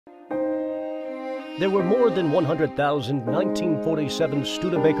There were more than 100,000 1947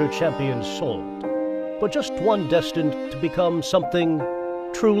 Studebaker Champions sold, but just one destined to become something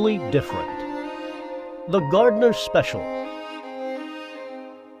truly different. The Gardner Special.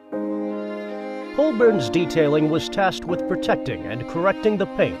 Colberns Detailing was tasked with protecting and correcting the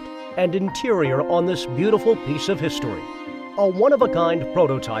paint and interior on this beautiful piece of history. A one-of-a-kind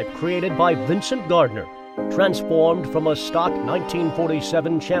prototype created by Vincent Gardner, transformed from a stock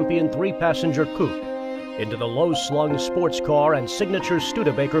 1947 Champion 3-passenger coupe into the low-slung sports car and signature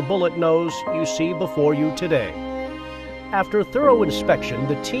Studebaker Bullet nose you see before you today. After thorough inspection,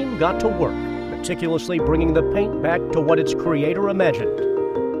 the team got to work, meticulously bringing the paint back to what its creator imagined.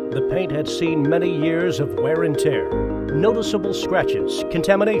 The paint had seen many years of wear and tear, noticeable scratches,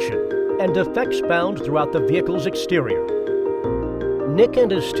 contamination, and defects found throughout the vehicle's exterior. Nick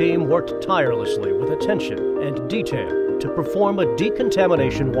and his team worked tirelessly with attention and detail to perform a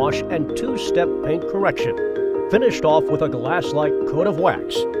decontamination wash and two-step paint correction, finished off with a glass-like coat of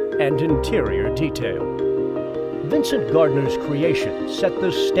wax and interior detail. Vincent Gardner's creation set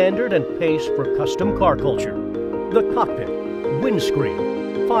the standard and pace for custom car culture. The cockpit,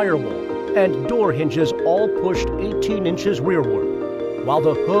 windscreen, firewall, and door hinges all pushed 18 inches rearward, while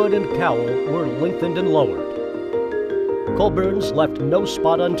the hood and cowl were lengthened and lowered. Colberns left no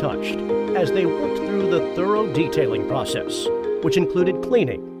spot untouched as they worked through the thorough detailing process, which included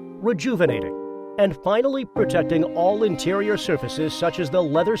cleaning, rejuvenating, and finally protecting all interior surfaces such as the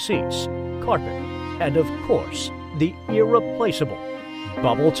leather seats, carpet, and of course, the irreplaceable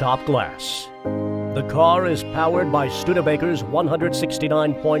bubble-top glass. The car is powered by Studebaker's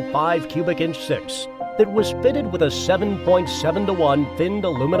 169.5 cubic inch 6 that was fitted with a 7.7-to-1 finned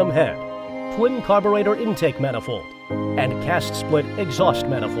aluminum head, twin carburetor intake manifold, and cast-split exhaust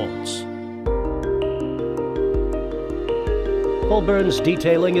manifolds. Colberns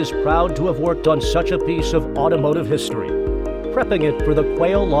Detailing is proud to have worked on such a piece of automotive history, prepping it for the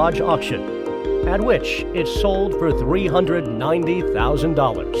Quail Lodge Auction, at which it sold for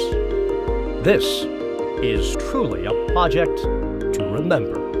 $390,000. This is truly a project to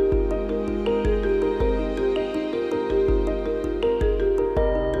remember.